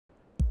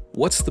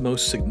What's the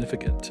most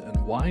significant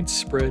and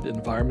widespread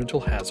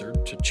environmental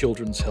hazard to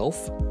children's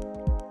health?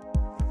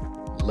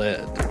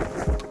 Lead.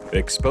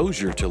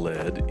 Exposure to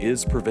lead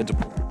is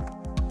preventable.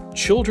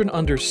 Children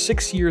under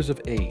 6 years of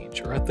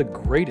age are at the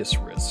greatest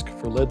risk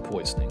for lead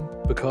poisoning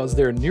because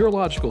their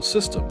neurological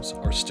systems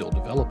are still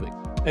developing.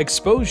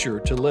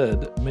 Exposure to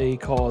lead may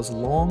cause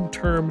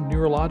long-term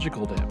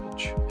neurological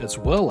damage, as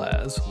well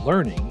as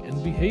learning and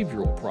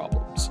behavioral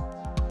problems.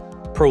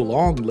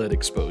 Prolonged lead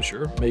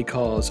exposure may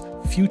cause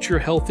future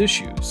health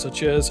issues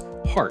such as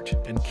heart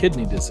and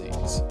kidney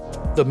disease.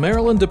 The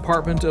Maryland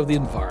Department of the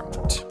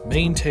Environment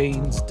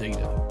maintains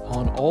data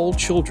on all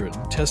children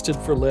tested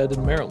for lead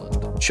in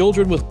Maryland.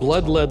 Children with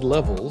blood lead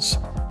levels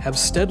have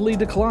steadily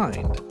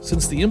declined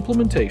since the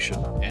implementation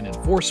and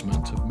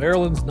enforcement of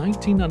Maryland's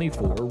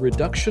 1994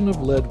 Reduction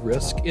of Lead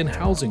Risk in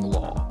Housing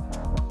Law.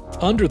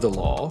 Under the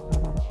law,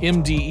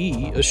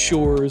 MDE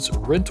assures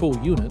rental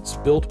units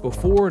built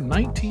before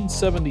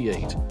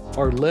 1978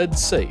 are lead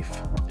safe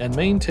and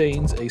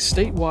maintains a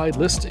statewide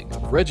listing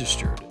of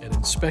registered and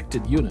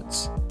inspected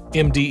units.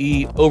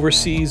 MDE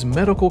oversees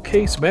medical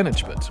case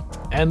management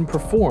and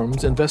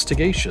performs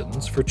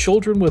investigations for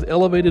children with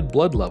elevated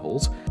blood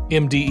levels.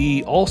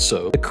 MDE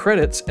also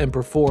accredits and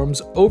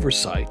performs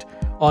oversight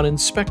on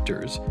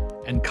inspectors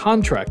and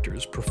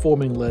contractors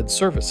performing lead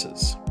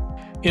services.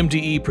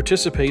 MDE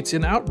participates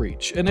in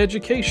outreach and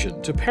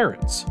education to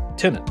parents,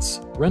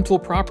 tenants, rental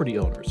property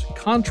owners,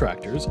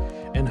 contractors,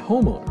 and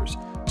homeowners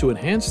to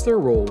enhance their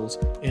roles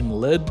in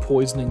lead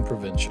poisoning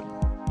prevention.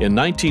 In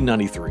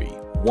 1993,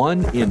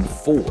 1 in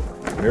 4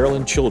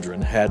 Maryland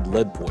children had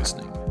lead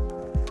poisoning.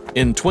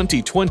 In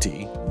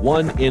 2020,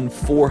 1 in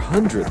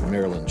 400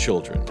 Maryland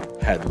children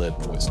had lead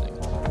poisoning.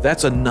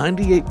 That's a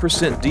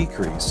 98%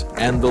 decrease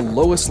and the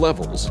lowest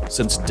levels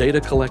since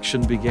data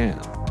collection began.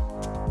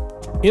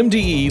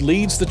 MDE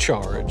leads the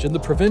charge in the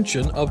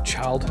prevention of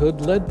childhood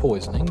lead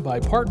poisoning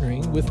by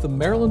partnering with the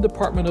Maryland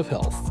Department of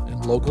Health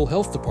and local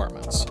health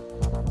departments,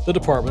 the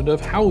Department of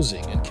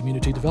Housing and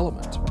Community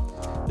Development,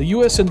 the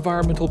U.S.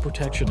 Environmental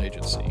Protection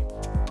Agency,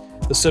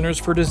 the Centers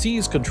for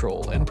Disease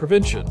Control and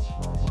Prevention,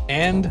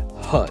 and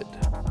HUD.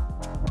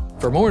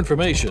 For more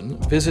information,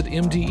 visit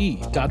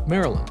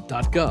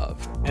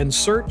mde.maryland.gov and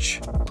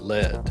search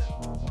lead.